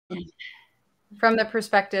from the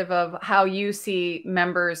perspective of how you see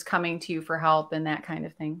members coming to you for help and that kind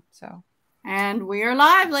of thing. So, and we are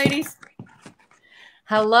live, ladies.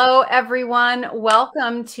 Hello, everyone.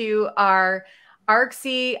 Welcome to our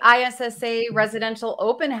ISSA Residential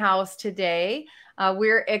Open House today.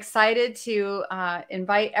 We're excited to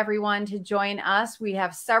invite everyone to join us. We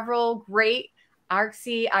have several great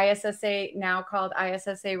ISSA, now called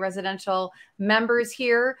ISSA Residential members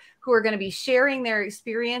here who are going to be sharing their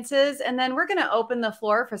experiences. And then we're going to open the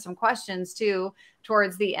floor for some questions too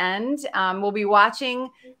towards the end. We'll be watching,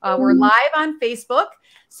 we're live on Facebook.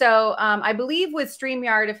 So I believe with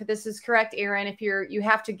StreamYard, if this is correct, Aaron, if you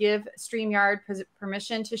have to give StreamYard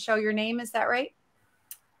permission to show your name, is that right?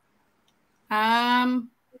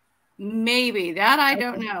 Maybe that I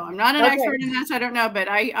don't know. I'm not an expert in this. I don't know, but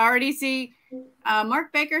I already see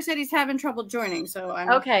Mark Baker said he's having trouble joining. So I'm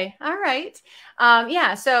okay. All right.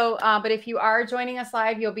 Yeah. So, but if you are joining us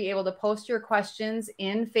live, you'll be able to post your questions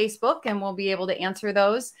in Facebook and we'll be able to answer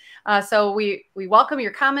those. So we welcome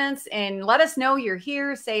your comments and let us know you're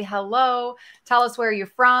here. Say hello. Tell us where you're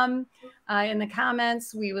from in the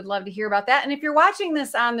comments. We would love to hear about that. And if you're watching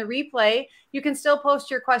this on the replay, you can still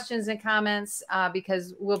post your questions and comments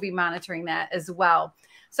because we'll be monitoring that as well.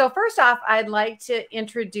 So first off, I'd like to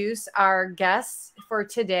introduce our guests for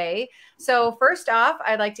today. So first off,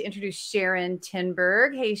 I'd like to introduce Sharon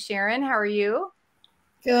Tinberg. Hey, Sharon, how are you?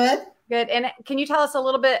 Good. Good. And can you tell us a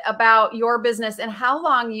little bit about your business and how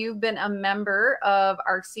long you've been a member of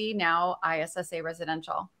ISSA, now ISSA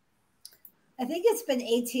Residential? I think it's been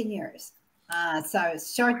 18 years. So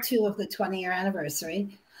it's short 2 of the 20-year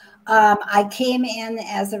anniversary. I came in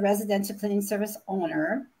as a residential cleaning service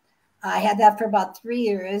owner. I had that for about 3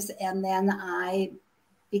 years, and then I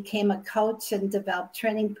became a coach and developed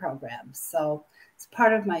training programs. So it's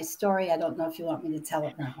part of my story. I don't know if you want me to tell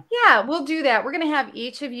it now. Yeah, we'll do that. We're going to have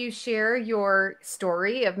each of you share your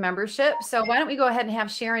story of membership. So why don't we go ahead and have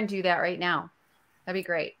Sharon do that right now? That'd be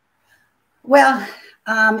great. Well,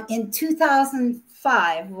 in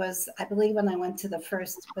 2005 was, I believe, when I went to the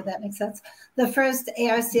first, would that make sense? The first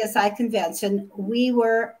ARCSI convention. We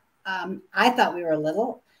were, I thought we were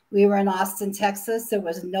little. We were in Austin, Texas. There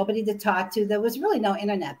was nobody to talk to. There was really no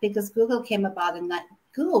internet because Google came about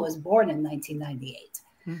Google was born in 1998.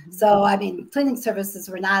 Mm-hmm. So, I mean, cleaning services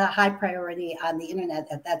were not a high priority on the internet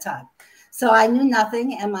at that time. So I knew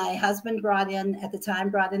nothing. And my husband brought in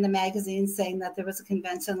a magazine saying that there was a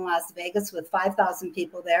convention in Las Vegas with 5,000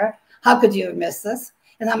 people there. How could you have missed this?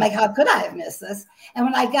 And I'm like, how could I have missed this? And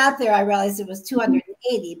when I got there, I realized it was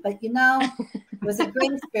 280. But, you know, it was a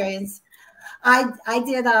great experience. I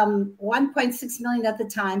did 1.6 million at the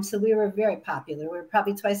time, so we were very popular. We were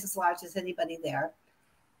probably twice as large as anybody there.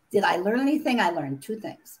 Did I learn anything? I learned 2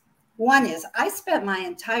 things. One is I spent my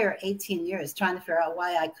entire 18 years trying to figure out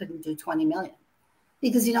why I couldn't do 20 million.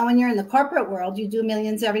 Because, you know, when you're in the corporate world, you do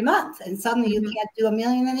millions every month, and suddenly you can't do $1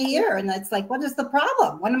 million in a year. And it's like, what is the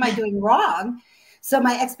problem? What am I doing wrong? So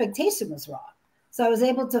my expectation was wrong. So I was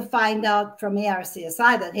able to find out from ARCSI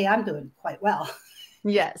that, hey, I'm doing quite well.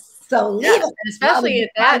 Yes. So yes. And especially at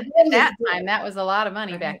that time, that was a lot of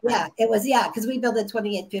money back then. Yeah, it was, because we billed at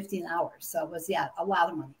 $28.50 an hour. So it was, a lot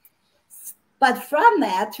of money. But from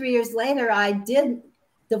that, 3 years later, I did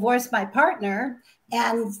divorce my partner.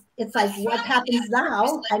 And it's like, what happens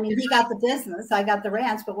now? I mean, he got the business, I got the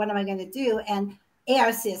ranch, but what am I going to do? And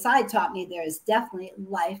ARCSI taught me there is definitely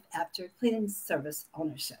life after cleaning service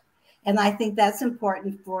ownership. And I think that's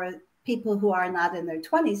important for people who are not in their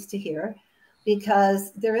 20s to hear,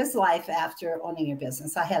 because there is life after owning your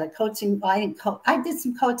business. I had a coaching, I did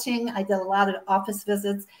some coaching, I did a lot of office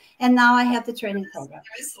visits, and now I have the training program.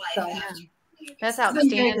 So, that's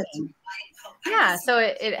outstanding. Yeah, so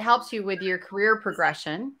it helps you with your career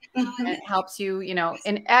progression. Mm-hmm. It helps you, you know,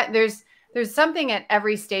 and there's something at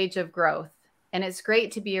every stage of growth. And it's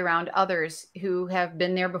great to be around others who have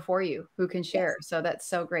been there before you, who can share. Yes. So that's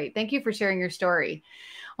so great. Thank you for sharing your story.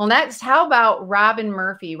 Well, next, how about Robin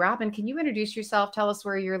Murphy? Robin, can you introduce yourself? Tell us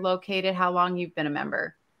where you're located, how long you've been a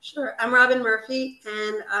member. Sure. I'm Robin Murphy,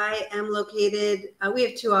 and I am located, we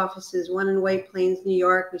have 2 offices, one in White Plains, New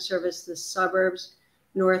York. We service the suburbs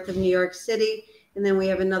north of New York City. And then we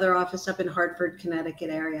have another office up in Hartford, Connecticut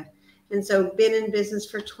area. And so been in business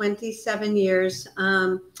for 27 years.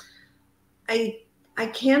 I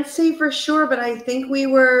can't say for sure, but I think we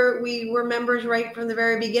were members right from the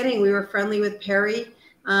very beginning. We were friendly with Perry,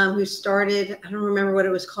 who started, I don't remember what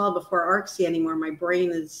it was called before ISSA anymore. My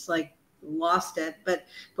brain is like lost it, but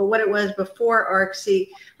what it was before ISSA.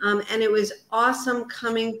 And it was awesome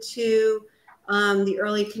coming to the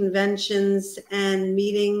early conventions and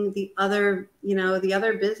meeting the other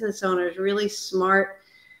business owners, really smart,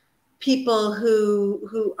 people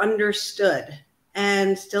who understood,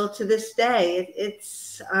 and still to this day,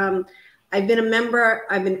 it's. I've been a member.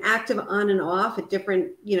 I've been active on and off at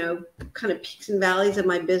different, kind of peaks and valleys of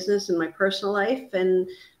my business and my personal life, and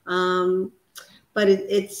but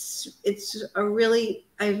it's a really.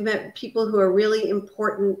 I've met people who are really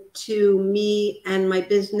important to me and my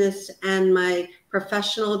business and my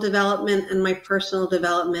professional development and my personal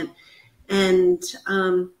development, and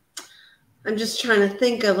I'm just trying to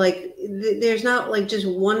think of there's not like just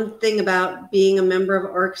one thing about being a member of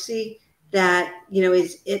ARCSI that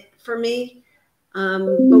is it for me. But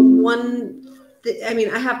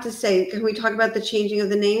I have to say, can we talk about the changing of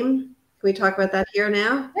the name? Can we talk about that here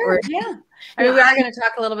now? Sure, yeah. We are going to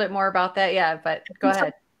talk a little bit more about that. Yeah, but go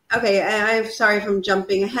ahead. Okay, I'm sorry if I'm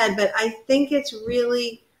jumping ahead, but I think it's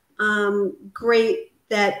really great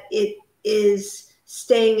that it is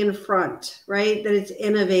staying in front, right? That it's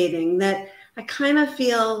innovating, that I kind of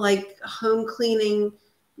feel like the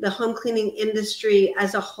home cleaning industry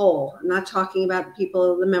as a whole, I'm not talking about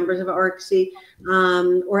people, the members of ARCSI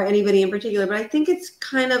or anybody in particular, but I think it's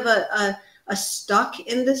kind of a stuck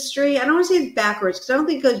industry. I don't want to say it's backwards, because I don't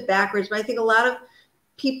think it goes backwards, but I think a lot of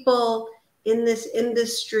people in this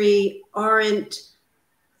industry aren't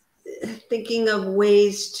thinking of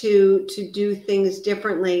ways to do things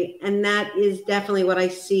differently. And that is definitely what I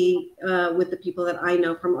see with the people that I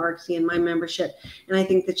know from ARCSI and my membership. And I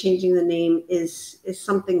think the changing the name is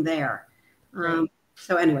something there.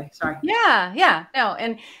 So anyway, sorry. Yeah. No,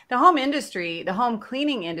 and the home industry, the home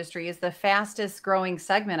cleaning industry is the fastest growing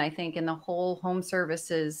segment, I think, in the whole home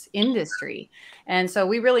services industry. And so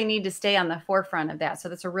we really need to stay on the forefront of that. So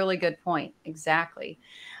that's a really good point. Exactly.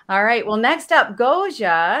 All right. Well, next up,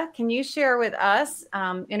 Gosia, can you share with us,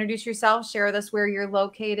 introduce yourself, share with us where you're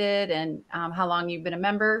located and how long you've been a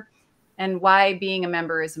member and why being a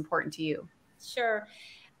member is important to you? Sure.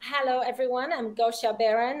 Hello, everyone. I'm Gosia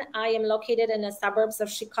Baran. I am located in the suburbs of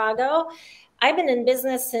Chicago. I've been in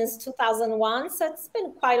business since 2001, so it's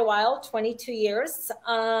been quite a while, 22 years.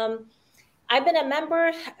 I've been a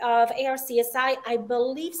member of ARCSI, I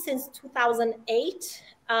believe, since 2008.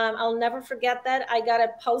 I'll never forget that. I got a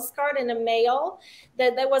postcard in the mail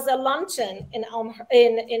that there was a luncheon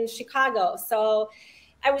in Chicago. So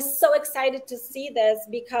I was so excited to see this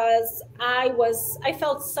because I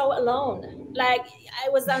felt so alone. Like I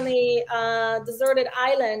was on a deserted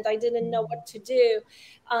island. I didn't know what to do.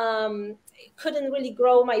 Couldn't really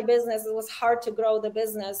grow my business. It was hard to grow the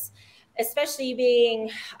business, especially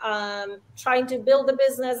trying to build a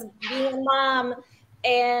business, being a mom,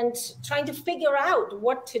 and trying to figure out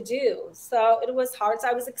what to do. So it was hard. So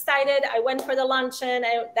I was excited. I went for the luncheon.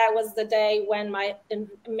 That was the day when my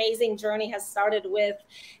amazing journey has started with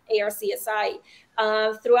ARCSI.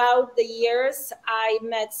 Throughout the years, I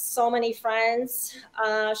met so many friends.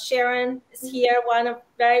 Sharon is here.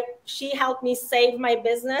 She helped me save my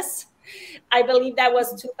business. I believe that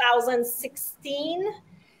was 2016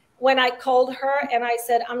 when I called her and I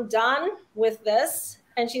said, I'm done with this.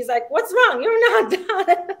 And she's like, what's wrong? You're not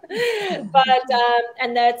done.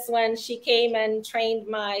 And that's when she came and trained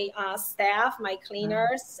my staff, my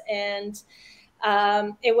cleaners. And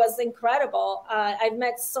it was incredible. I've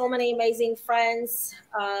met so many amazing friends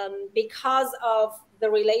because of the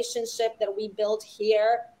relationship that we built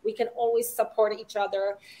here. We can always support each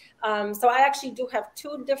other. So I actually do have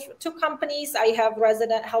two companies. I have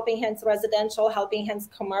Helping Hands Residential, Helping Hands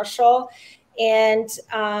Commercial. And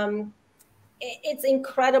it's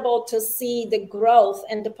incredible to see the growth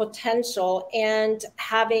and the potential and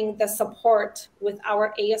having the support with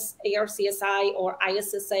our ARCSI or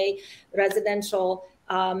ISSA residential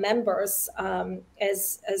members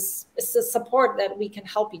as a support that we can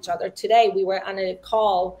help each other. Today, we were on a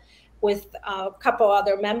call with a couple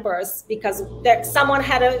other members because someone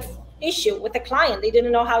had an issue with a client they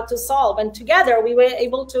didn't know how to solve. And together, we were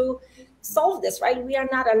able to solve this, right? We are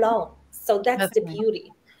not alone. So that's the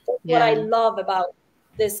beauty. What I love about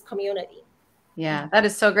this community. Yeah, that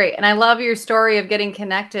is so great. And I love your story of getting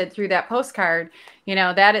connected through that postcard.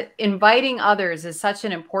 That inviting others is such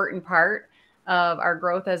an important part of our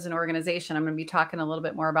growth as an organization. I'm going to be talking a little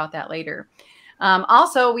bit more about that later.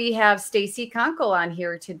 Also, we have Stacey Conkle on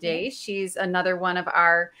here today. She's another one of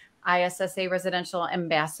our ISSA residential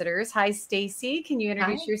ambassadors. Hi, Stacey. Can you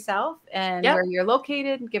introduce yourself and where you're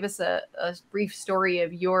located and give us a brief story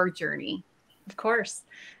of your journey? Of course.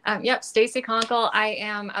 Stacey Conkle. I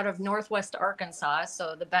am out of Northwest Arkansas,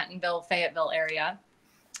 so the Bentonville, Fayetteville area,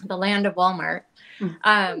 the land of Walmart.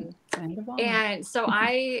 And so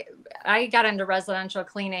I got into residential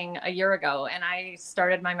cleaning a year ago, and I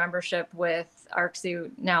started my membership with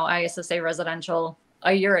ARCSI, now ISSA Residential,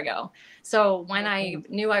 a year ago. So when I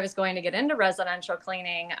knew I was going to get into residential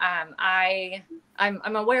cleaning,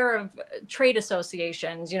 I'm aware of trade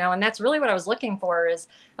associations, and that's really what I was looking for is,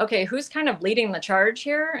 okay, who's kind of leading the charge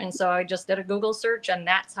here? And so I just did a Google search and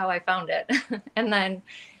that's how I found it. And then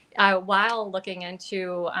while looking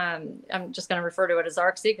into, I'm just going to refer to it as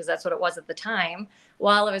ARCSI because that's what it was at the time.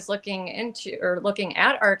 While I was looking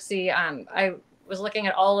at ARCSI, I was looking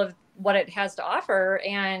at all of what it has to offer.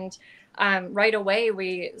 And right away,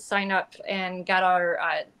 we signed up and got our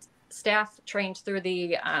staff trained through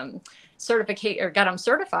the certificate, or got them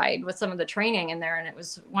certified with some of the training in there. And it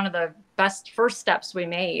was one of the best first steps we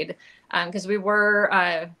made because we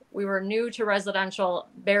were new to residential,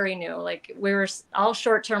 very new. Like we were all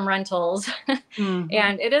short-term rentals,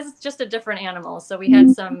 and it is just a different animal. So we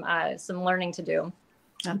had some learning to do.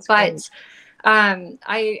 That's but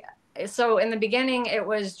so in the beginning, it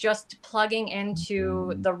was just plugging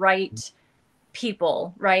into the right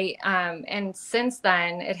people, right? And since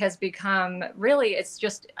then, it has become really, it's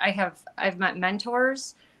just, I've met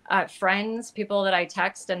mentors, friends, people that I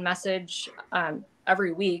text and message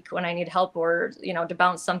every week when I need help or, to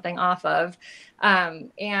bounce something off of.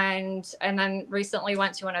 And then recently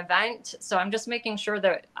went to an event. So I'm just making sure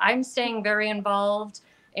that I'm staying very involved.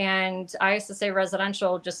 And ISSA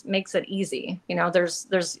Residential just makes it easy.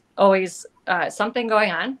 There's always something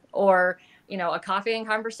going on, or, a coffee and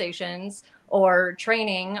conversations, or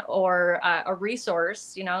training, or a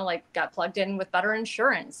resource, like got plugged in with better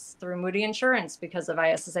insurance through Moody Insurance because of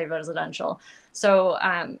ISSA Residential. So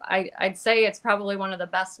I'd say it's probably one of the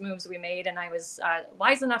best moves we made. And I was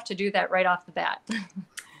wise enough to do that right off the bat.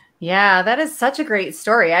 Yeah, that is such a great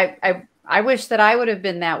story. I wish that I would have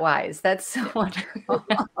been that wise. That's so wonderful.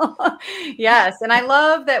 Yes. And I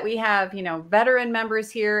love that we have, veteran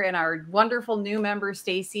members here and our wonderful new member,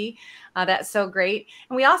 Stacey. That's so great.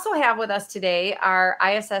 And we also have with us today our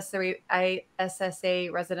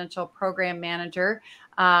ISSA Residential Program Manager,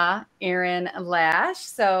 Erin Lash.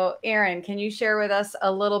 So Erin, can you share with us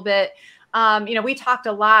a little bit? We talked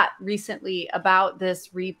a lot recently about this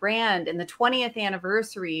rebrand and the 20th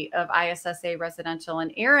anniversary of ISSA Residential.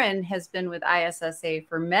 And Erin has been with ISSA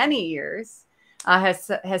for many years, has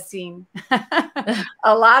seen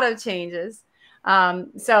a lot of changes.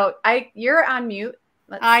 So you're on mute.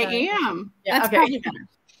 I am. Yeah. That's Okay.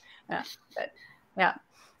 Yeah.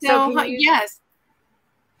 So yes.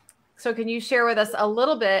 So can you share with us a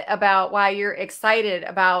little bit about why you're excited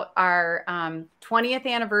about our 20th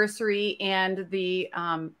anniversary and the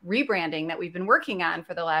rebranding that we've been working on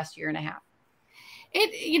for the last year and a half?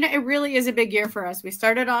 It really is a big year for us. We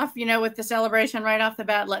started off, with the celebration right off the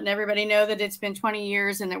bat, letting everybody know that it's been 20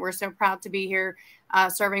 years and that we're so proud to be here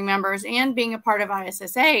serving members and being a part of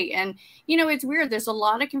ISSA. And, it's weird. There's a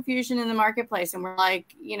lot of confusion in the marketplace. And we're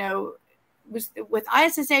like, with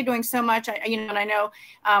ISSA doing so much, and I know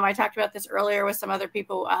I talked about this earlier with some other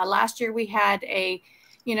people. Last year we had a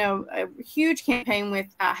huge campaign with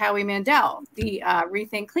Howie Mandel, the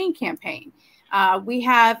Rethink Clean campaign. We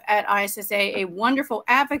have at ISSA a wonderful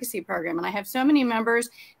advocacy program, and I have so many members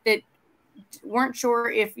that weren't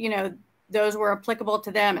sure if those were applicable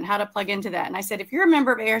to them and how to plug into that. And I said, if you're a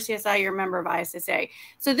member of ARCSI, you're a member of ISSA.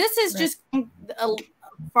 So this is just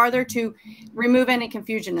farther to remove any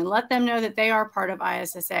confusion and let them know that they are part of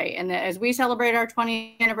ISSA. And that as we celebrate our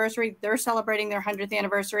 20th anniversary, they're celebrating their 100th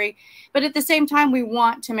anniversary. But at the same time, we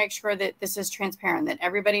want to make sure that this is transparent, that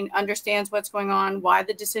everybody understands what's going on, why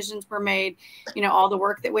the decisions were made, all the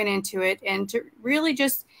work that went into it, and to really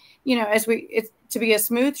just, to be a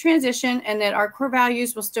smooth transition, and that our core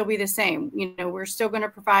values will still be the same. We're still going to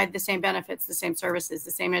provide the same benefits, the same services,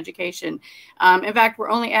 the same education. In fact,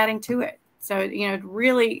 we're only adding to it. So,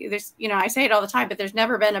 really, there's, I say it all the time, but there's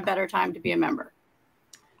never been a better time to be a member.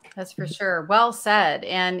 That's for sure. Well said.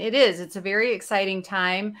 And it's a very exciting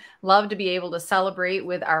time. Love to be able to celebrate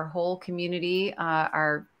with our whole community,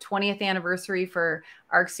 our 20th anniversary for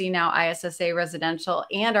ARCSI, now ISSA Residential,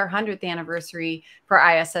 and our 100th anniversary for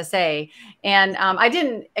ISSA. And I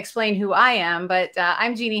didn't explain who I am, but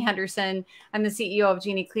I'm Jeannie Henderson. I'm the CEO of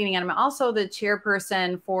Jeannie Cleaning, and I'm also the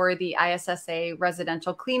chairperson for the ISSA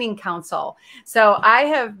Residential Cleaning Council. So I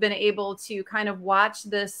have been able to kind of watch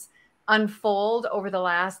this unfold over the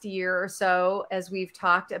last year or so as we've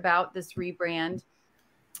talked about this rebrand.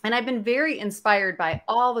 And I've been very inspired by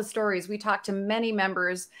all the stories. We talked to many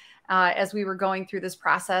members as we were going through this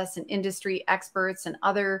process, and industry experts and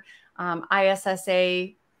other ISSA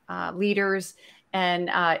leaders. And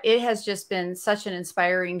it has just been such an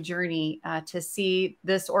inspiring journey to see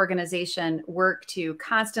this organization work to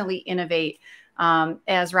constantly innovate,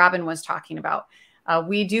 as Robin was talking about.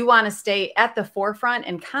 We do want to stay at the forefront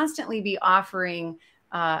and constantly be offering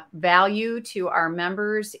value to our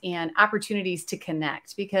members and opportunities to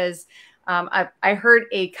connect, because I heard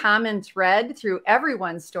a common thread through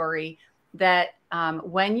everyone's story that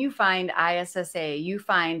when you find ISSA, you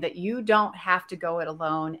find that you don't have to go it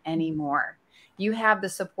alone anymore. You have the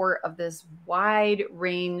support of this wide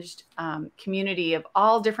ranged community of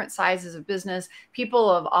all different sizes of business, people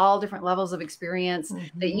of all different levels of experience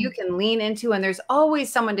that you can lean into. And there's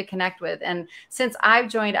always someone to connect with. And since I've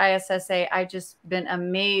joined ISSA, I've just been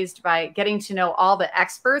amazed by getting to know all the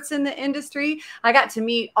experts in the industry. I got to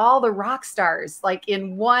meet all the rock stars like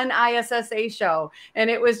in one ISSA show. And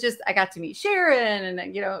it was just, I got to meet Sharon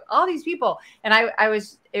and, you know, all these people. And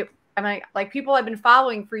I'm like people I've been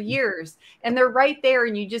following for years, and they're right there,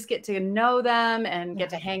 and you just get to know them and get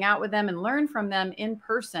to hang out with them and learn from them in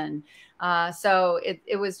person. So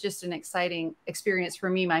it was just an exciting experience for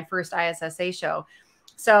me, my first ISSA show.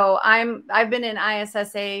 So I've been in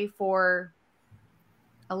ISSA for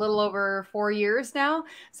a little over 4 years now.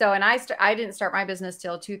 So, and I didn't start my business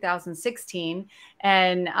till 2016.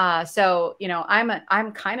 And so, you know,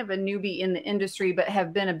 I'm kind of a newbie in the industry, but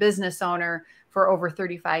have been a business owner for over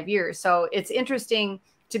 35 years. So it's interesting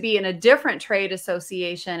to be in a different trade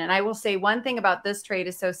association. And I will say one thing about this trade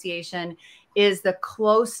association is the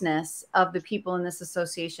closeness of the people in this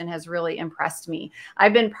association has really impressed me. I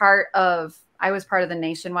was part of the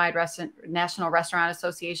Nationwide National Restaurant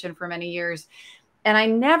Association for many years. And I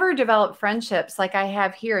never developed friendships like I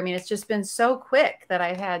have here. I mean, it's just been so quick that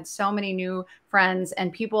I've had so many new friends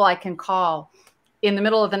and people I can call in the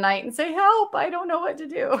middle of the night and say, help, I don't know what to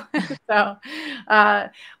do. So,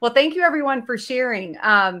 well, thank you everyone for sharing.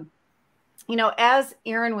 You know, as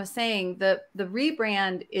Erin was saying, the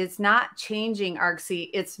rebrand is not changing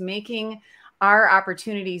ARCSI. It's making our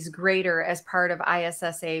opportunities greater as part of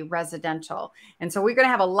ISSA Residential. And so we're going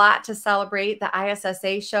to have a lot to celebrate. The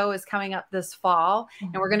ISSA show is coming up this fall,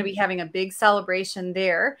 and we're going to be having a big celebration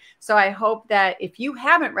there. So I hope that if you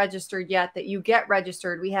haven't registered yet, that you get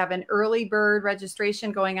registered. We have an early bird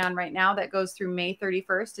registration going on right now that goes through May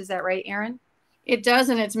 31st. Is that right, Erin? It does,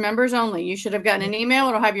 and it's members only. You should have gotten an email.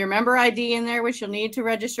 It'll have your member ID in there, which you'll need to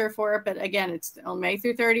register for it. But again, it's on May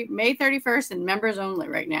 31st and members only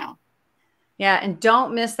right now. Yeah, and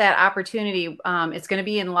don't miss that opportunity. It's going to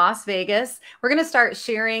be in Las Vegas. We're going to start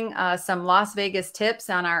sharing some Las Vegas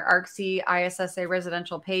tips on our ARCSI ISSA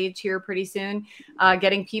Residential page here pretty soon,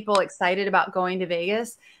 getting people excited about going to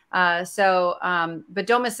Vegas. But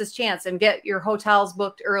don't miss this chance and get your hotels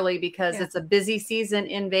booked early, because it's a busy season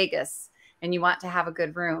in Vegas and you want to have a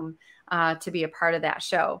good room to be a part of that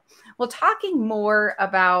show. Well, talking more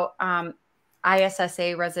about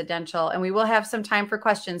ISSA Residential, and we will have some time for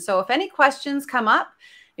questions. So if any questions come up,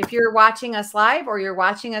 if you're watching us live or you're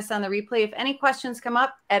watching us on the replay, if any questions come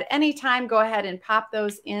up at any time, go ahead and pop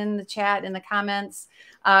those in the chat, in the comments,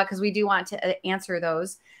 because we do want to answer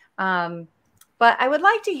those. But I would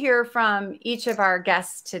like to hear from each of our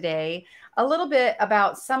guests today a little bit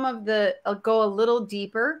about go a little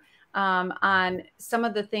deeper on some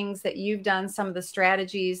of the things that you've done, some of the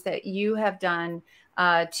strategies that you have done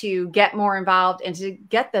to get more involved and to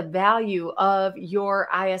get the value of your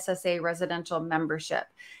ISSA Residential membership.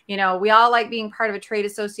 You know, we all like being part of a trade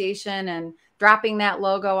association and dropping that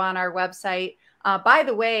logo on our website. By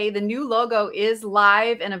the way, the new logo is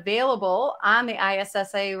live and available on the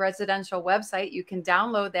ISSA Residential website. You can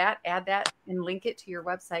download that, add that, and link it to your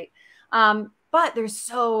website. But there's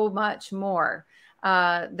so much more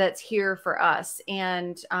that's here for us.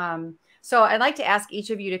 And so I'd like to ask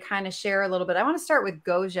each of you to kind of share a little bit. I want to start with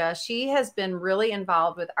Gosia. She has been really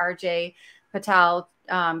involved with RJ Patel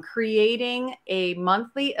creating a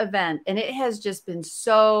monthly event, and it has just been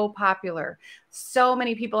so popular. So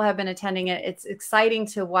many people have been attending it. It's exciting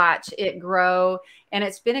to watch it grow, and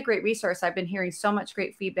it's been a great resource. I've been hearing so much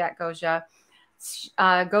great feedback, Gosia.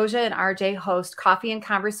 Gosia and RJ host Coffee and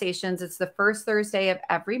Conversations. It's the first Thursday of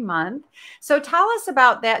every month. So tell us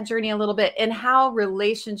about that journey a little bit and how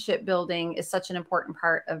relationship building is such an important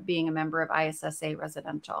part of being a member of ISSA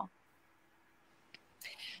Residential.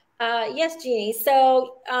 Yes, Jeannie.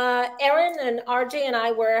 So Erin and RJ and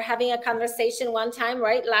I were having a conversation one time,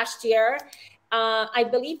 right, last year. I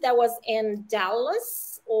believe that was in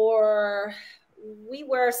Dallas, or we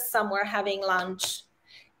were somewhere having lunch.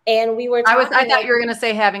 And we were talking. I thought you were going to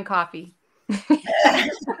say having coffee. We're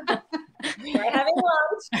having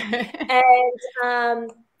lunch.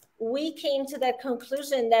 And we came to the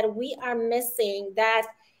conclusion that we are missing that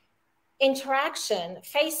interaction,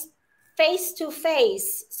 face to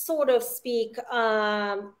face, sort of speak,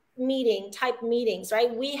 type meetings,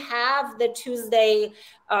 right? We have the Tuesday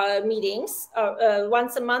meetings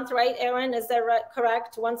once a month, right, Erin? Is that right,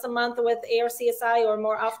 correct? Once a month with ARCSI or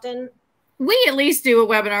more often? We at least do a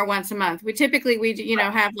webinar once a month. We typically,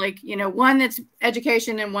 have like, one that's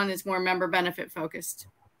education and one that's more member benefit focused.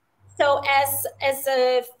 So as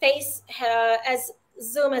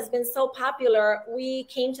Zoom has been so popular, we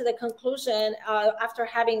came to the conclusion after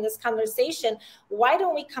having this conversation, why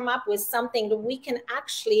don't we come up with something that we can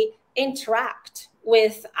actually interact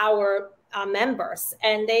with our members,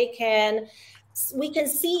 and we can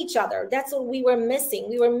see each other. That's what we were missing.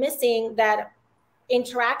 We were missing that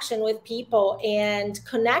interaction with people and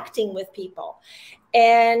connecting with people.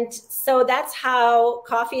 And so that's how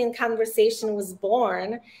Coffee and Conversation was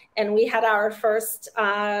born. And we had our first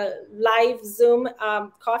live Zoom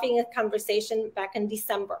Coffee and Conversation back in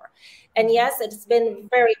December. And yes, it's been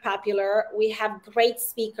very popular. We have great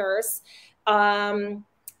speakers. And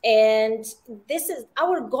this is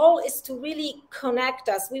our goal, is to really connect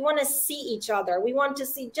us. We want to see each other. We want to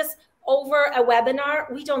see, just over a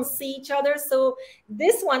webinar, we don't see each other. So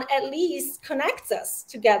this one at least connects us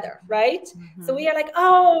together, right? Mm-hmm. So we are like,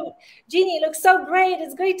 oh, Jeannie, you look so great.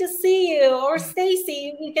 It's great to see you. Or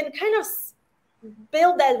Stacey, we can kind of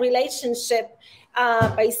build that relationship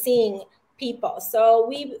by seeing people. So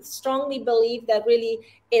we strongly believe that really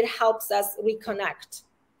it helps us reconnect.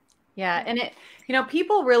 Yeah. And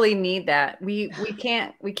people really need that. We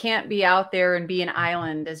can't be out there and be an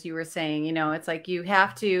island, as you were saying. It's like you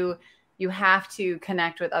have to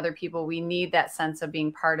connect with other people. We need that sense of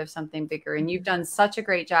being part of something bigger. And you've done such a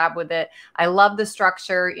great job with it. I love the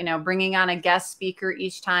structure, bringing on a guest speaker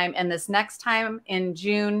each time. And this next time in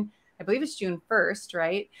June, I believe it's June 1st,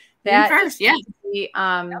 right? That June 1st,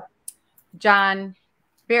 yeah. John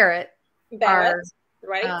Barrett, our,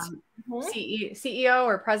 right? CEO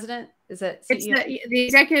or president? Is it CEO? It's the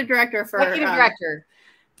executive director for executive director.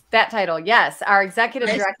 That title, yes. Our executive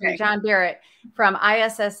director, John Barrett from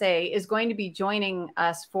ISSA, is going to be joining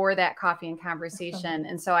us for that Coffee and Conversation.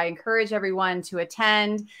 And so I encourage everyone to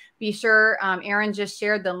attend. Be sure, Erin just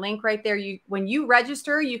shared the link right there. When you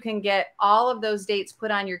register, you can get all of those dates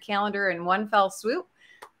put on your calendar in one fell swoop.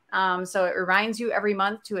 So it reminds you every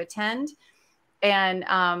month to attend. And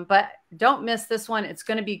but don't miss this one. It's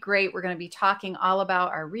going to be great. We're going to be talking all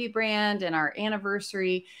about our rebrand and our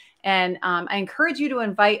anniversary. And I encourage you to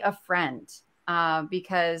invite a friend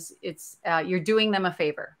because it's you're doing them a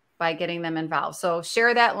favor by getting them involved. So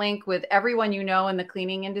share that link with everyone you know in the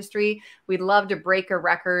cleaning industry. We'd love to break a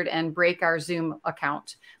record and break our Zoom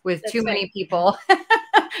account with too many people.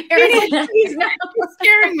 He's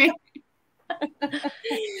scaring me.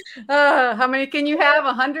 How many can you have?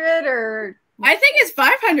 100 or? I think it's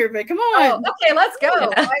 500, but come on. Oh, okay, let's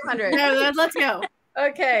go. 500. No, let's go.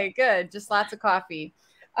 Okay, good. Just lots of coffee.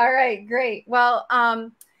 All right, great. Well,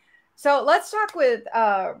 so let's talk with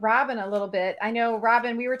Robin a little bit. I know,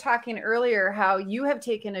 Robin, we were talking earlier how you have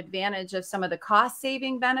taken advantage of some of the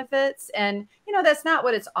cost-saving benefits. And, that's not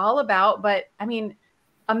what it's all about. But, I mean,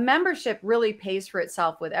 a membership really pays for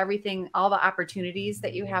itself with everything, all the opportunities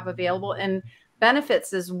that you have available. And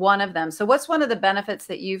benefits is one of them. So what's one of the benefits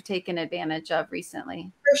that you've taken advantage of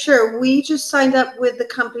recently? For sure. We just signed up with the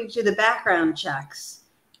company to do the background checks.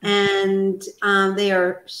 And they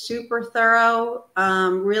are super thorough,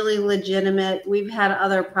 really legitimate. We've had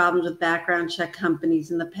other problems with background check companies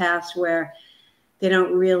in the past where they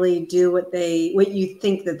don't really do what you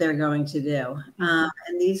think that they're going to do.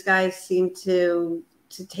 And these guys seem to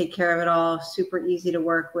take care of it all, super easy to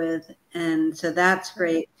work with. And so that's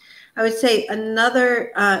great. I would say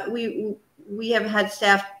another, we have had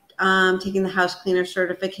staff taking the house cleaner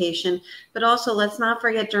certification, but also let's not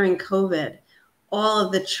forget during COVID, all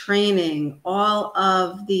of the training, all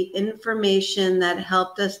of the information that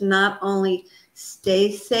helped us not only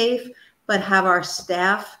stay safe, but have our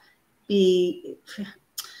staff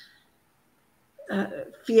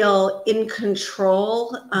feel in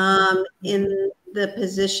control in the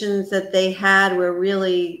positions that they had, where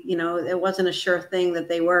really, it wasn't a sure thing that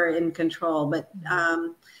they were in control. But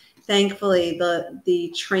thankfully,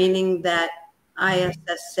 the training that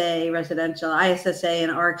ISSA and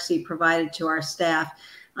ARCSA provided to our staff.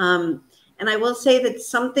 And I will say that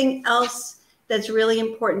something else that's really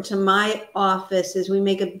important to my office is we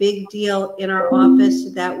make a big deal in our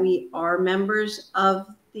office that we are members of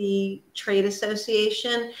the trade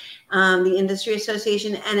association, the industry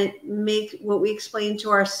association, and what we explain to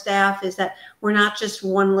our staff is that we're not just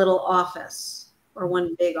one little office or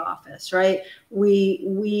one big office, right?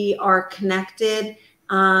 We are connected,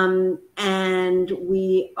 and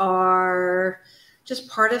we are just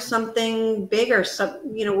part of something bigger. So,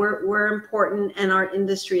 you know, we're important, and our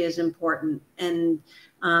industry is important. And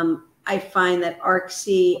I find that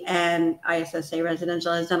ARCSI and ISSA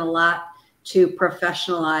Residential has done a lot to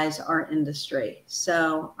professionalize our industry.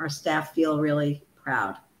 So our staff feel really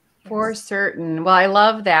proud. For certain. Well, I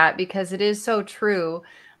love that because it is so true.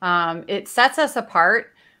 It sets us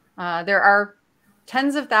apart. There are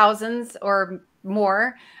tens of thousands or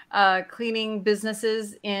more cleaning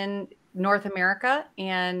businesses in North America,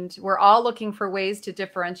 and we're all looking for ways to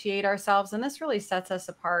differentiate ourselves. And this really sets us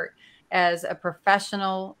apart as a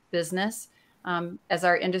professional business, as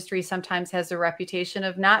our industry sometimes has a reputation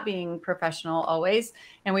of not being professional always.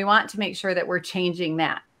 And we want to make sure that we're changing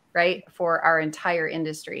that, right, for our entire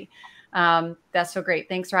industry. That's so great.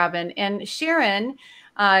 Thanks, Robin. And Sharon,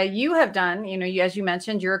 you have done, you know, as you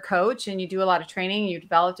mentioned, you're a coach and you do a lot of training. You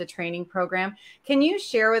developed a training program. Can you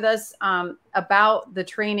share with us about the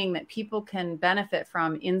training that people can benefit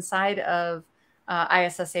from inside of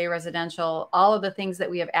ISSA Residential, all of the things that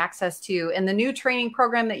we have access to, and the new training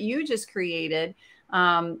program that you just created,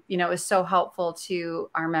 you know, is so helpful to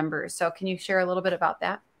our members. So can you share a little bit about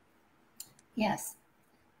that? Yes.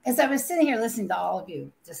 As I was sitting here listening to all of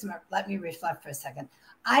you, just let me reflect for a second.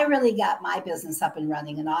 I really got my business up and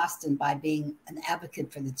running in Austin by being an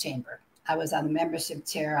advocate for the chamber. I was on the membership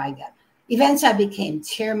chair. Eventually I became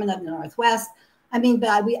chairman of the Northwest. I mean,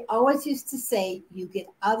 but we always used to say, you get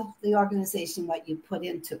out of the organization what you put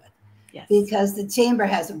into it. Yes. Because the chamber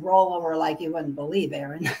has a rollover like you wouldn't believe,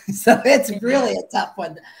 Erin. So it's really a tough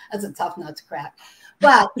one. That's a tough nut to crack.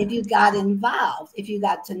 But if you got involved, if you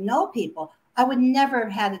got to know people, I would never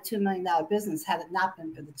have had a $2 million business had it not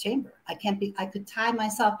been for the chamber. I could tie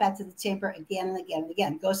myself back to the chamber again and again and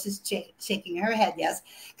again. Gosia's shaking her head, yes,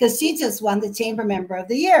 because she just won the chamber member of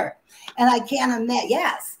the year. And I can't imagine,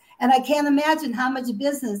 yes. And I can't imagine how much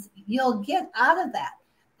business you'll get out of that.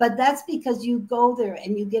 But that's because you go there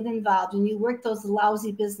and you get involved and you work those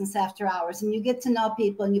lousy business after hours and you get to know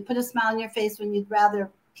people and you put a smile on your face when you'd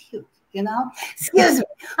rather puke, you know? Excuse me.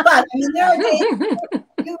 But I mean, there are days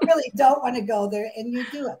you really don't want to go there and you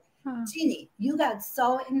do it. Jeannie, you got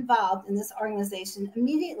so involved in this organization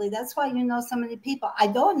immediately. That's why you know so many people. I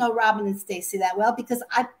don't know Robin and Stacey that well because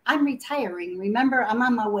I'm retiring. Remember, I'm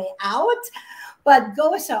on my way out. But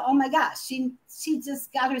Gosia, oh my gosh, she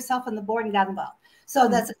just got herself on the board and got involved. So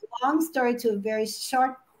that's a long story to a very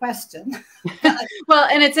short question. Well,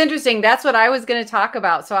 and it's interesting. That's what I was going to talk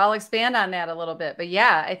about. So I'll expand on that a little bit. But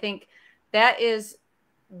yeah, I think that is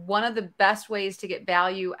one of the best ways to get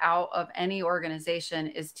value out of any organization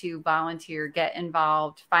is to volunteer, get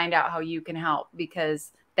involved, find out how you can help,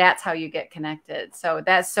 because that's how you get connected. So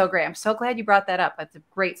that's so great. I'm so glad you brought that up. That's a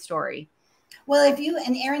great story. Well, if you,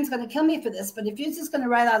 and Erin's going to kill me for this, but if you're just going to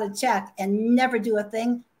write out a check and never do a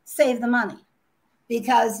thing, save the money.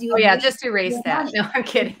 Because you. Oh yeah, just erase that. Money. No, I'm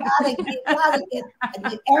kidding. You gotta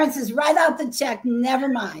get, Erin says, write out the check, never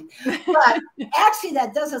mind. But actually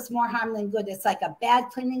that does us more harm than good. It's like a bad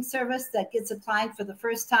cleaning service that gets a client for the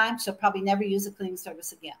first time. She'll probably never use a cleaning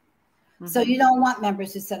service again. Mm-hmm. So you don't want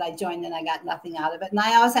members who said, I joined and I got nothing out of it. And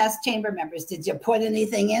I always ask chamber members, did you put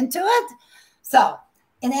anything into it? So,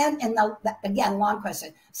 again, long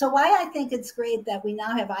question. So why I think it's great that we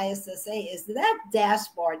now have ISSA is that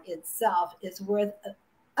dashboard itself is worth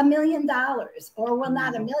 $1 million, or well,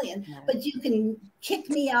 not $1 million, but you can kick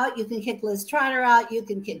me out. You can kick Liz Trotter out. You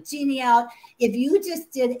can kick Jeannie out. If you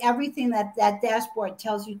just did everything that dashboard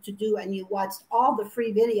tells you to do and you watched all the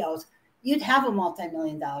free videos, you'd have a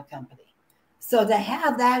multi-million-dollar company. So to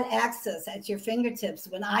have that access at your fingertips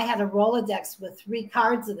when I had a Rolodex with 3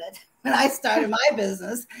 cards in it when I started my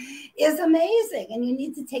business is amazing. And you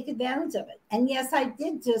need to take advantage of it. And yes, I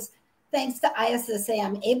did just, thanks to ISSA,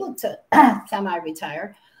 I'm able to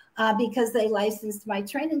semi-retire because they licensed my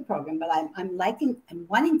training program. But I'm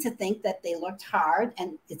wanting to think that they looked hard,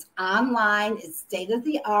 and it's online, it's state of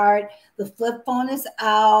the art. The flip phone is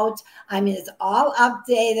out. I mean, it's all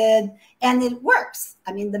updated and it works.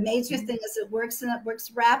 I mean, the major thing is it works, and it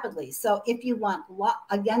works rapidly. So if you want,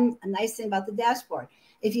 again, a nice thing about the dashboard,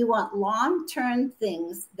 if you want long-term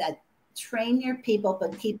things that train your people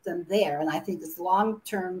but keep them there, and I think it's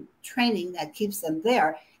long-term training that keeps them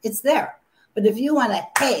there, it's there. But if you want a,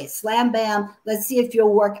 hey, slam bam, let's see if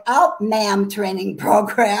you'll work out, ma'am, training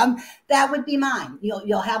program, that would be mine.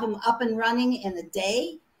 You'll have them up and running in a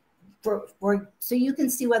day so you can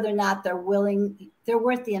see whether or not they're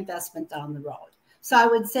worth the investment down the road. So I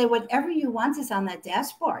would say whatever you want is on that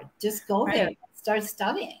dashboard. Just go there and start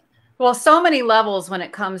studying. Well, so many levels when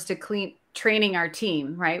it comes to training our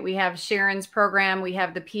team, right? We have Sharon's program, we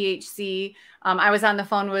have the PHC. I was on the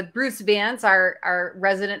phone with Bruce Vance, our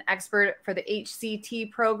resident expert for the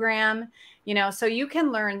HCT program. You know, so you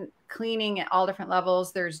can learn cleaning at all different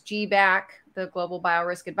levels. There's GBAC, the Global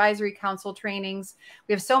Biorisk Advisory Council trainings.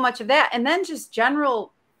 We have so much of that. And then just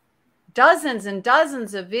general dozens and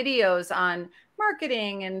dozens of videos on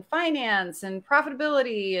marketing and finance and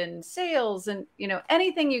profitability and sales and, you know,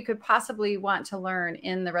 anything you could possibly want to learn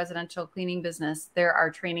in the residential cleaning business. There are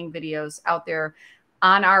training videos out there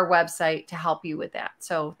on our website to help you with that.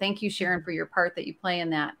 So thank you, Sharon, for your part that you play in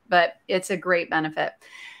that, but it's a great benefit.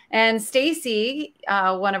 And Stacey,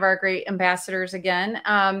 one of our great ambassadors again,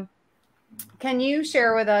 can you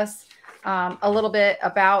share with us a little bit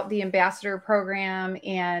about the ambassador program?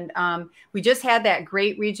 And we just had that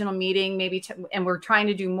great regional meeting, and we're trying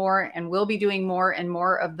to do more, and we'll be doing more and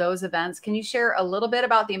more of those events. Can you share a little bit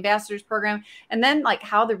about the ambassadors program, and then like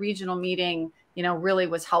how the regional meeting, you know, really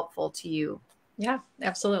was helpful to you? Yeah,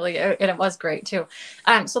 absolutely. And it was great too.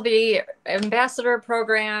 So the ambassador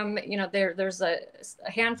program, you know, there's a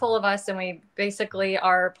handful of us, and we basically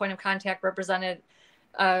are point of contact representative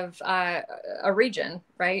of a region,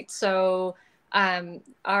 right? So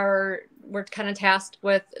we're kind of tasked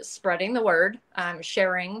with spreading the word,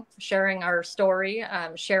 sharing our story,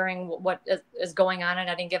 sharing what is going on at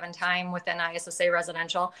any given time within ISSA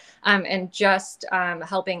residential, and just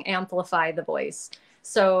helping amplify the voice.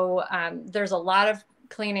 So there's a lot of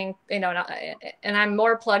cleaning, you know, and I'm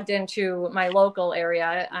more plugged into my local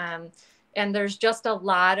area. And there's just a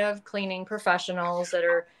lot of cleaning professionals that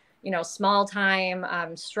are, you know, small time,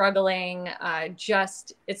 struggling,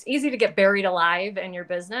 it's easy to get buried alive in your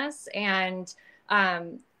business. And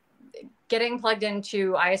getting plugged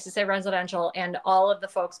into ISSA residential and all of the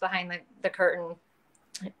folks behind the curtain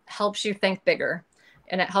helps you think bigger.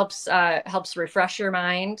 And it helps refresh your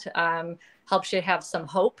mind, helps you have some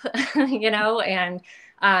hope, you know, and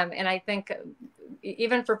I think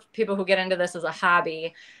even for people who get into this as a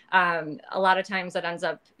hobby, a lot of times it ends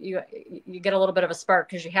up, you get a little bit of a spark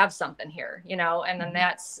because you have something here, you know, and then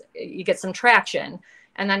you get some traction,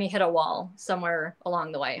 and then you hit a wall somewhere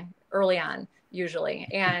along the way early on, usually.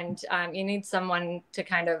 And you need someone to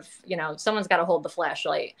kind of, you know, someone's got to hold the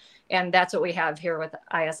flashlight. And that's what we have here with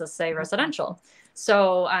ISSA residential.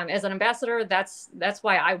 So as an ambassador, that's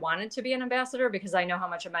why I wanted to be an ambassador, because I know how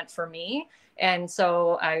much it meant for me. And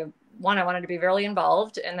so I wanted to be really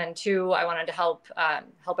involved. And then two, I wanted to help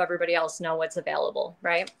everybody else know what's available.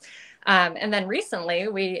 Right. And then recently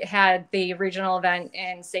we had the regional event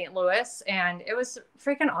in St. Louis, and it was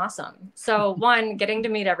freaking awesome. So one, getting to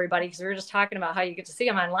meet everybody, because we were just talking about how you get to see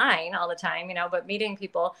them online all the time, you know, but meeting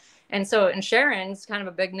people. And Sharon's kind of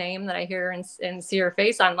a big name that I hear and see her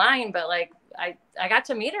face online, but like, I got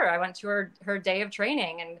to meet her. I went to her day of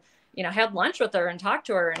training and, you know, had lunch with her and talked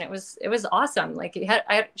to her. And it was awesome. Like you had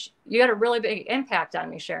a really big impact on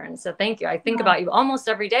me, Sharon. So thank you. I think about you almost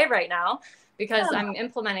every day right now, because I'm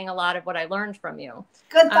implementing a lot of what I learned from you.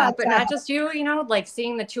 Good thought, but not just you, you know, like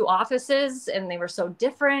seeing the two offices, and they were so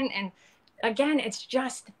different. And again, it's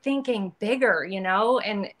just thinking bigger, you know,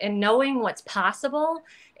 and knowing what's possible.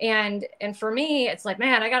 And for me, it's like,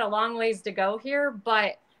 man, I got a long ways to go here,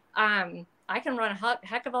 but I can run a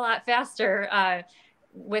heck of a lot faster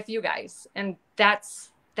with you guys. And that's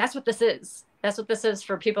what this is. That's what this is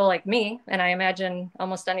for people like me. And I imagine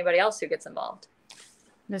almost anybody else who gets involved.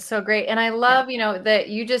 That's so great. And I love, you know, that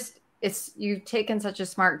you've taken such a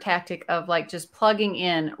smart tactic of like just plugging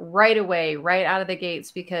in right away, right out of the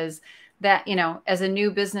gates, because that, you know, as a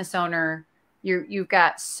new business owner, you've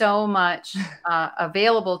got so much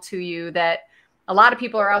available to you that a lot of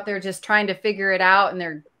people are out there just trying to figure it out, and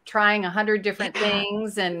they're trying 100 different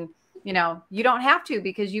things. And, you know, you don't have to,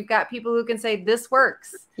 because you've got people who can say this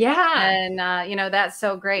works. Yeah. And, you know, that's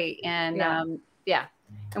so great. And,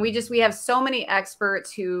 and we have so many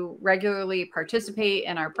experts who regularly participate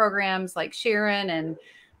in our programs, like Sharon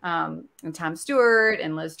and Tom Stewart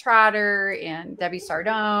and Liz Trotter and Debbie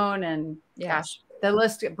Sardone and gosh, the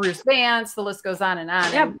list, Bruce Vance, the list goes on and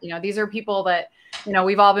on. Yep. And, you know, these are people that, you know,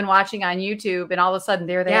 we've all been watching on YouTube, and all of a sudden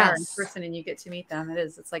there they are in person, and you get to meet them.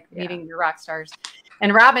 It's like meeting your rock stars.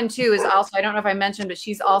 And Robin too is also, I don't know if I mentioned, but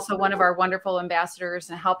she's also one of our wonderful ambassadors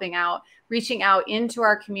and helping out, reaching out into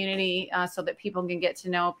our community so that people can get to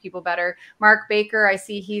know people better. Mark Baker, I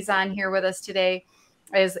see he's on here with us today,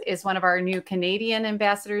 is one of our new Canadian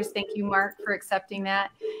ambassadors. Thank you, Mark, for accepting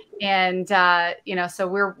that. And, you know, so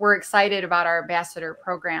we're excited about our ambassador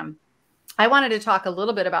program. I wanted to talk a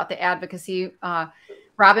little bit about the advocacy.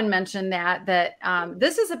 Robin mentioned that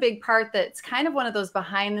this is a big part that's kind of one of those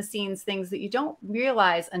behind the scenes things that you don't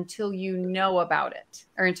realize until you know about it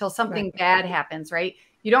or until something bad happens, right?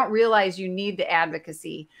 You don't realize you need the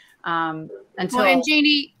advocacy until. Well, and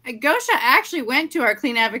Jeannie, Gosia actually went to our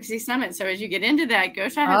Clean Advocacy Summit. So as you get into that,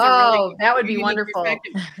 Gosia has a really that would be wonderful, like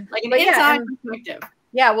an inside perspective.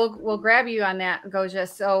 Yeah, we'll grab you on that, Gosia.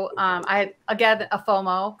 So I, again, a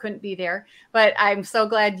FOMO, couldn't be there, but I'm so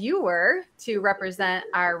glad you were to represent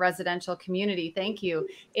our residential community. Thank you.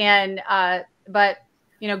 And but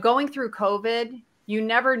you know, going through COVID, you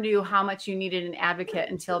never knew how much you needed an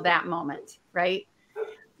advocate until that moment, right?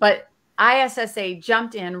 But ISSA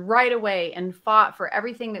jumped in right away and fought for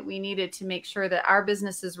everything that we needed to make sure that our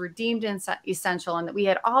businesses were deemed essential and that we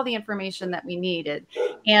had all the information that we needed.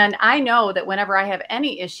 And I know that whenever I have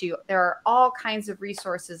any issue, there are all kinds of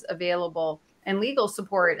resources available and legal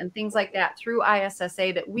support and things like that through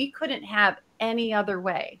ISSA that we couldn't have any other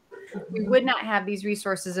way. We would not have these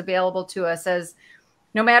resources available to us, as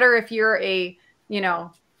no matter if you're a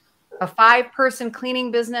 5-person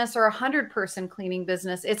cleaning business or a 100-person cleaning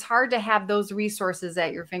business, it's hard to have those resources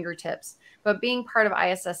at your fingertips. But being part of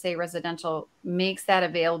ISSA Residential makes that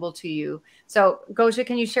available to you. So, Gosia,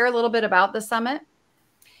 can you share a little bit about the summit?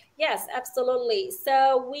 Yes, absolutely.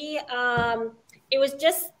 So we, it was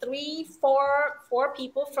just four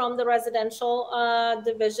people from the residential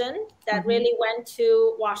division that really went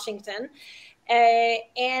to Washington,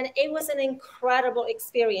 and it was an incredible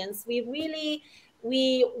experience.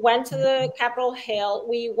 We went to the Capitol Hill.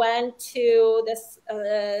 We went to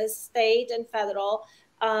the state and federal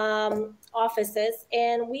offices,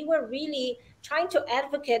 and we were really trying to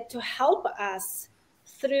advocate to help us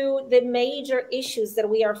through the major issues that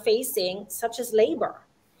we are facing, such as labor.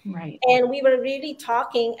 Right. And we were really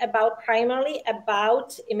talking primarily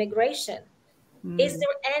about immigration. Is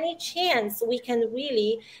there any chance we can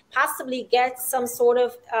really possibly get some sort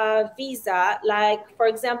of visa? Like, for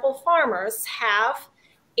example, farmers have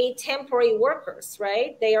temporary workers,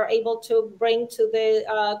 right? They are able to bring to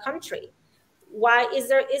the country. Why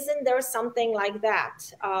isn't there something like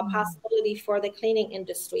that possibility for the cleaning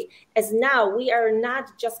industry? As now we are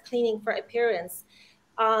not just cleaning for appearance.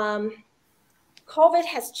 COVID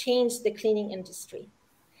has changed the cleaning industry.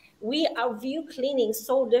 We view cleaning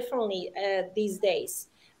so differently these days.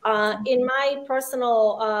 In my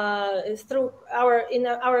personal, through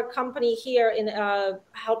our company here in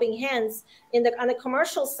Helping Hands, on the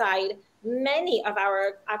commercial side, many of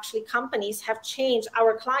our companies have changed.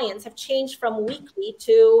 Our clients have changed from weekly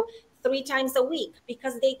to 3 times a week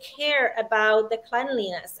because they care about the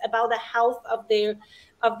cleanliness, about the health of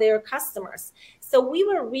their customers. So we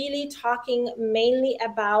were really talking mainly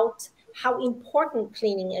about how important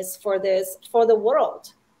cleaning is for the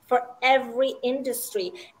world, for every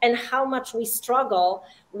industry, and how much we struggle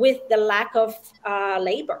with the lack of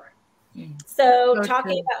labor. So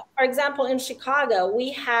talking about, for example, in Chicago,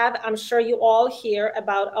 we have, I'm sure you all hear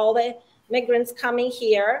about all the migrants coming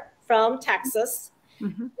here from Texas.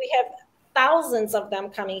 We have thousands of them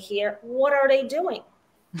coming here. What are they doing?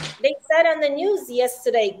 They said on the news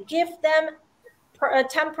yesterday, give them a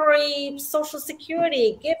temporary Social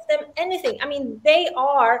Security, give them anything. I mean, they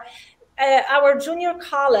are our junior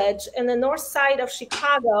college in the north side of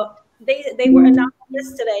Chicago. They were announced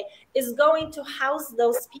yesterday is going to house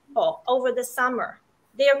those people over the summer.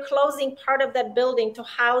 They are closing part of that building to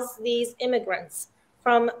house these immigrants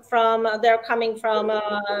they're coming from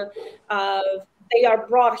they are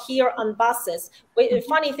brought here on buses. The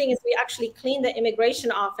funny thing is we actually clean the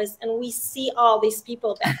immigration office and we see all these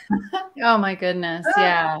people there. Oh my goodness.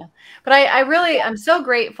 Yeah. But I'm so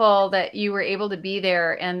grateful that you were able to be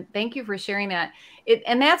there, and thank you for sharing that.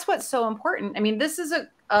 And that's what's so important. I mean, this is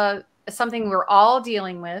something we're all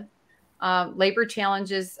dealing with. Labor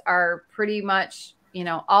challenges are pretty much,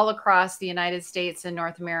 all across the United States and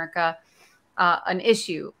North America, an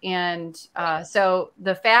issue. And so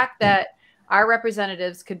the fact that our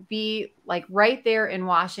representatives could be like right there in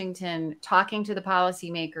Washington talking to the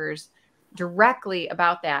policymakers directly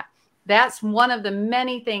about that. That's one of the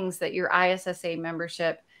many things that your ISSA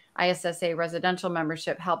membership, ISSA residential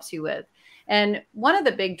membership helps you with. And one of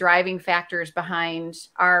the big driving factors behind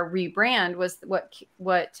our rebrand was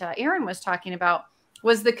what Aaron was talking about,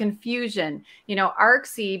 was the confusion.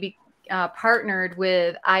 ARCSI partnered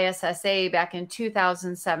with ISSA back in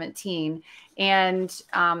 2017. And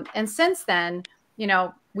since then,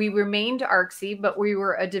 we remained ARCSI, but we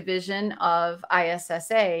were a division of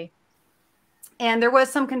ISSA. And there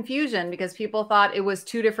was some confusion because people thought it was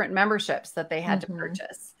 2 different memberships that they had to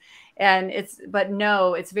purchase. And but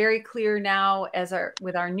no, it's very clear now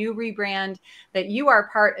with our new rebrand that you are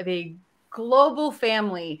part of a global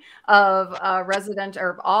family of resident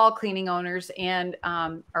or all cleaning owners and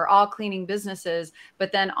or all cleaning businesses,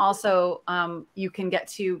 but then also you can get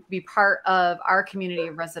to be part of our community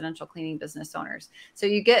of residential cleaning business owners. So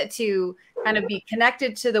you get to kind of be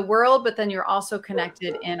connected to the world, but then you're also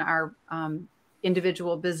connected in our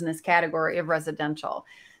individual business category of residential.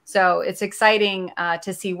 So it's exciting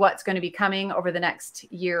to see what's going to be coming over the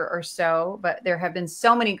next year or so, but there have been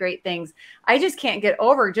so many great things. I just can't get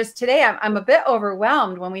over just today. I'm a bit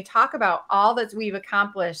overwhelmed when we talk about all that we've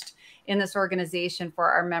accomplished in this organization for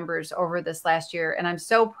our members over this last year. And I'm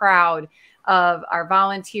so proud of our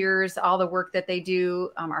volunteers, all the work that they do.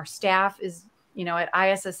 Our staff is, you know, at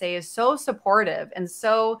ISSA is so supportive and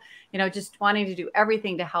so, you know, just wanting to do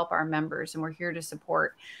everything to help our members. And we're here to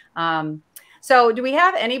support. So do we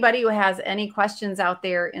have anybody who has any questions out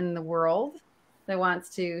there in the world that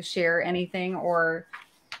wants to share anything? Or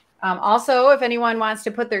also, if anyone wants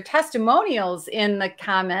to put their testimonials in the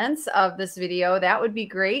comments of this video, that would be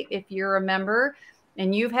great. If you're a member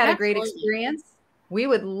and you've had a great experience, we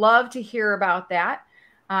would love to hear about that.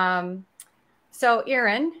 So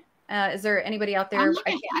Erin, is there anybody out there? I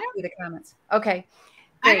can't see the comments. Okay.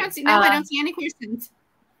 Great. I don't see any questions.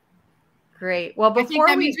 Great. Well, before I think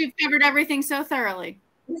that means we've covered everything so thoroughly.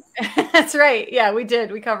 That's right. Yeah, we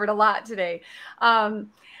did. We covered a lot today.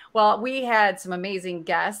 Well, we had some amazing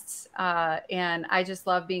guests, and I just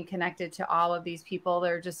love being connected to all of these people.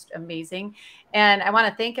 They're just amazing. And I want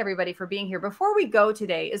to thank everybody for being here. Before we go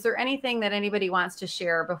today, is there anything that anybody wants to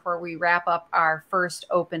share before we wrap up our first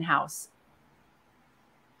open house?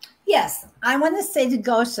 Yes, I want to say to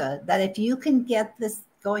Gosia that if you can get this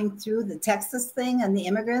going through the Texas thing and the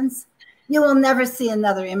immigrants, you will never see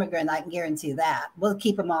another immigrant. I can guarantee you that. We'll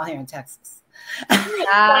keep them all here in Texas. But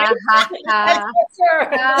I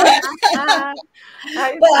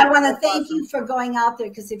want to thank you for going out there,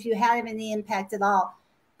 because if you have any impact at all,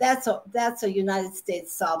 that's a United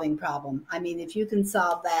States solving problem. I mean, if you can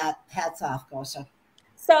solve that, hats off, Gosia.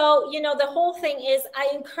 So, you know, the whole thing is I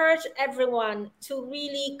encourage everyone to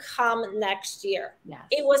really come next year. Yes.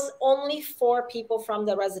 It was only 4 people from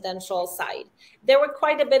the residential side. There were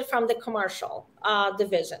quite a bit from the commercial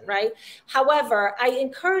division, right? However, I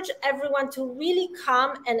encourage everyone to really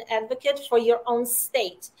come and advocate for your own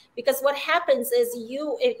state, because what happens is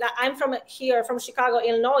I'm from here, from Chicago,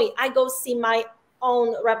 Illinois, I go see my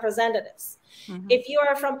own representatives. Mm-hmm. If you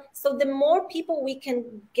are from, so the more people we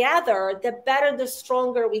can gather, the better, the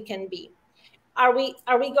stronger we can be. Are we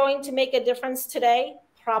going to make a difference today?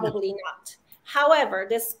 Probably not. However,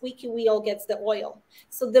 the squeaky wheel gets the oil.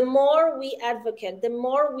 So the more we advocate, the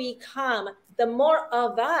more we come, the more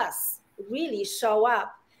of us really show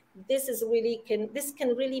up. This can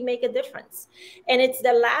really make a difference. And it's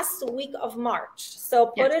the last week of March. So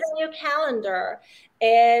put it on your calendar.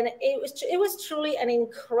 And it was truly an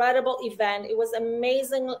incredible event. It was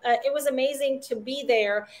amazing. It was amazing to be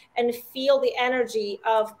there and feel the energy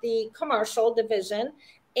of the commercial division,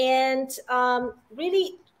 and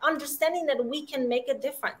really understanding that we can make a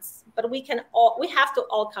difference, but we have to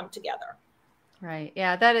all come together. Right.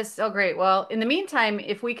 Yeah, that is so great. Well, in the meantime,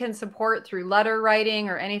 if we can support through letter writing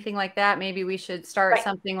or anything like that, maybe we should start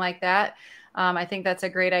something like that. I think that's a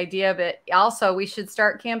great idea, but also we should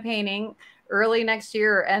start campaigning early next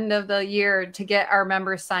year or end of the year to get our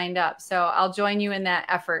members signed up. So I'll join you in that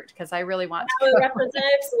effort, because I really want to. Our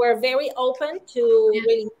representatives were very open to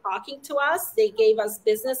really talking to us. They gave us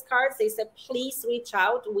business cards. They said, please reach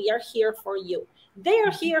out. We are here for you. They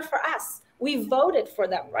are here for us. We voted for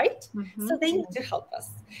them, right? Mm-hmm. So they need to help us.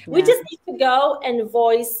 Yeah. We just need to go and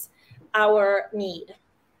voice our need.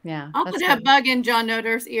 Yeah. I'll put a bug in John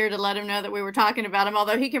Noder's ear to let him know that we were talking about him,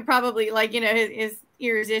 although he can probably, like, you know, his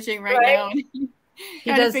ear is itching right now.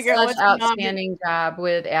 He does such an outstanding job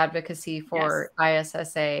with advocacy for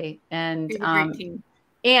ISSA. And,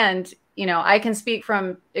 and, you know, I can speak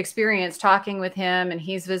from experience talking with him, and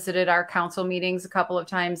he's visited our council meetings a couple of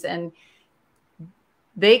times, and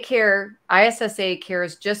they care, ISSA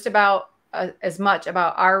cares just about as much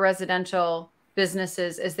about our residential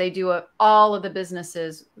businesses as they do of all of the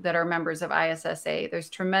businesses that are members of ISSA. There's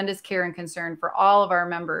tremendous care and concern for all of our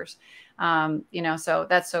members. You know, so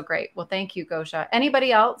that's so great. Well, thank you, Gosia.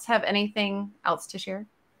 Anybody else have anything else to share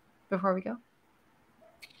before we go?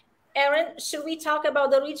 Erin, should we talk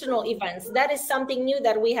about the regional events? That is something new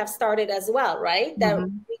that we have started as well, right? That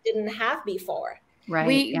we didn't have before. Right.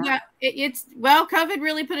 COVID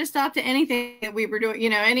really put a stop to anything that we were doing, you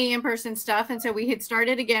know, any in-person stuff. And so we had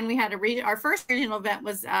started again. We had our first regional event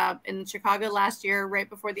was in Chicago last year, right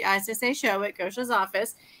before the ISSA show at Gosia's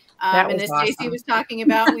office. And as Stacey was talking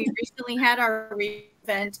about, we recently had our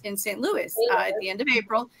event in St. Louis at the end of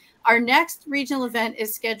April. Our next regional event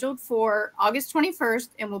is scheduled for August 21st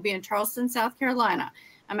and will be in Charleston, South Carolina.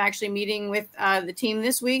 I'm actually meeting with the team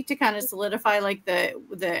this week to kind of solidify like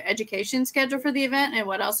the education schedule for the event and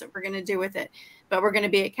what else that we're going to do with it. But we're going to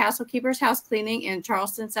be at Castle Keeper's House Cleaning in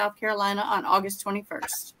Charleston, South Carolina on August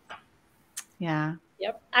 21st. Yeah.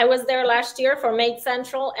 Yep. I was there last year for Maid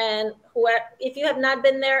Central, and if you have not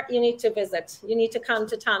been there, you need to visit. You need to come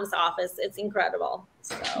to Tom's office. It's incredible.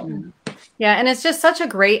 So. Yeah. And it's just such a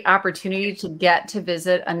great opportunity to get to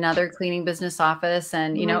visit another cleaning business office.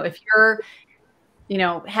 And, you know, if you're, you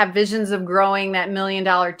know, have visions of growing that $1 million,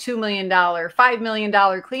 $2 million, $5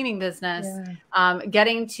 million cleaning business,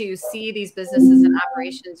 getting to see these businesses and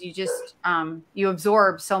operations, you just, you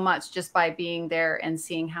absorb so much just by being there and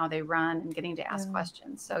seeing how they run and getting to ask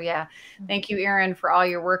questions. So yeah, thank you, Erin, for all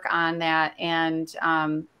your work on that. And,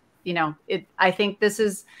 you know, I think this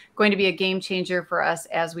is going to be a game changer for us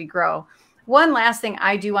as we grow. One last thing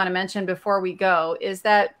I do want to mention before we go is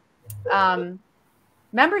that,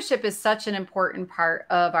 membership is such an important part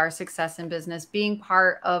of our success in business. Being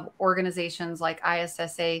part of organizations like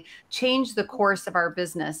ISSA change the course of our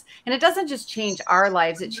business. And it doesn't just change our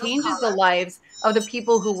lives, it changes the lives of the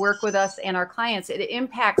people who work with us and our clients. It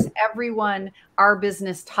impacts everyone our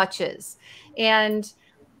business touches. And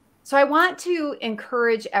so I want to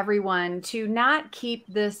encourage everyone to not keep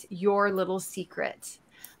this your little secret.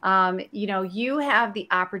 You know, you have the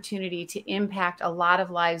opportunity to impact a lot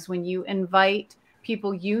of lives when you invite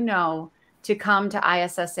people you know to come to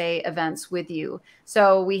ISSA events with you.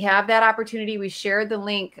 So we have that opportunity. We shared the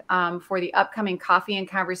link for the upcoming Coffee and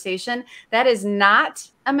Conversation. That is not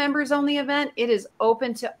a members only event. It is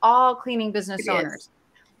open to all cleaning business owners.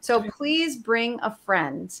 So please bring a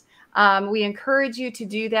friend. We encourage you to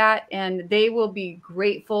do that, and they will be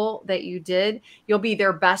grateful that you did. You'll be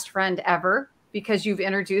their best friend ever because you've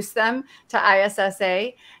introduced them to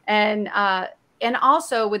ISSA. And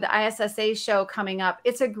also with the ISSA show coming up,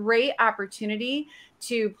 it's a great opportunity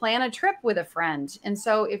to plan a trip with a friend. And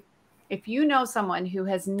so if you know someone who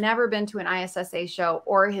has never been to an ISSA show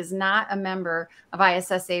or is not a member of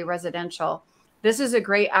ISSA Residential, this is a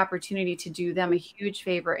great opportunity to do them a huge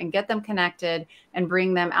favor and get them connected and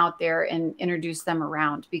bring them out there and introduce them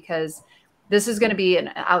around, because this is going to be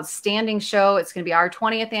an outstanding show. It's going to be our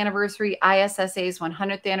 20th anniversary, ISSA's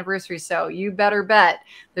 100th anniversary. So you better bet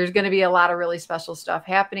there's going to be a lot of really special stuff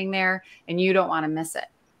happening there, and you don't want to miss it.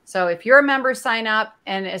 So if you're a member, sign up.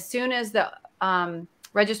 And as soon as the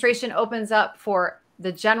registration opens up for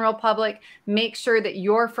the general public, make sure that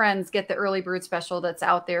your friends get the early bird special that's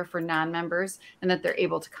out there for non-members and that they're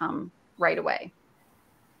able to come right away.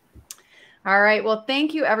 All right. Well,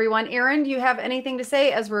 thank you, everyone. Erin, do you have anything to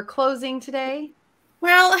say as we're closing today?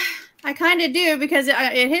 Well, I kind of do, because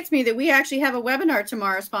it hits me that we actually have a webinar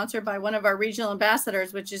tomorrow sponsored by one of our regional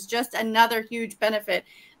ambassadors, which is just another huge benefit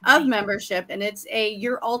of membership. And it's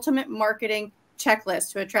your ultimate marketing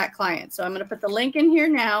checklist to attract clients. So I'm going to put the link in here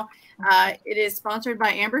now. It is sponsored by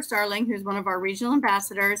Amber Starling, who's one of our regional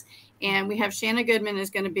ambassadors. And we have Shanna Goodman is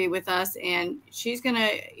going to be with us. And she's going to,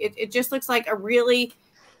 it just looks like a really,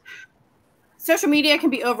 social media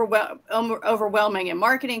can be overwhelming, and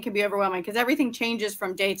marketing can be overwhelming because everything changes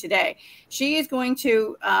from day to day. She is going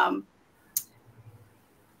to, I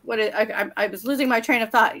was losing my train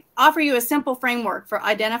of thought, offer you a simple framework for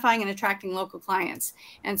identifying and attracting local clients.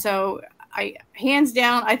 And so hands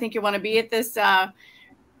down, I think you want to be at this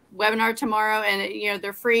webinar tomorrow, and you know,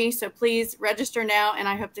 they're free. So please register now, and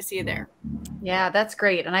I hope to see you there. Yeah, that's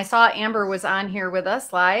great. And I saw Amber was on here with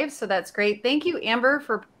us live. So that's great. Thank you, Amber,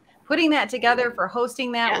 for putting that together, for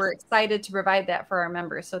hosting that. Yes. We're excited to provide that for our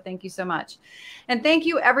members. So thank you so much. And thank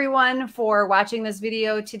you everyone for watching this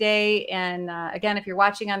video today. And again, if you're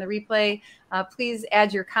watching on the replay, please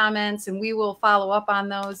add your comments and we will follow up on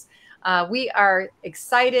those. We are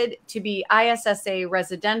excited to be ISSA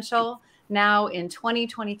Residential now in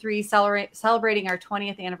 2023, celebrating our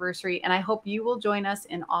 20th anniversary. And I hope you will join us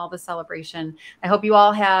in all the celebration. I hope you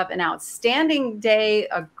all have an outstanding day,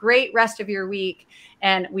 a great rest of your week.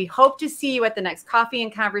 And we hope to see you at the next Coffee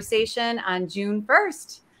and Conversation on June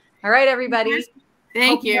 1st. All right, everybody.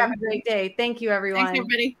 Thank you. Have a great day. Thank you, everyone. Thanks,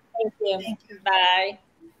 everybody. Thank you. Bye.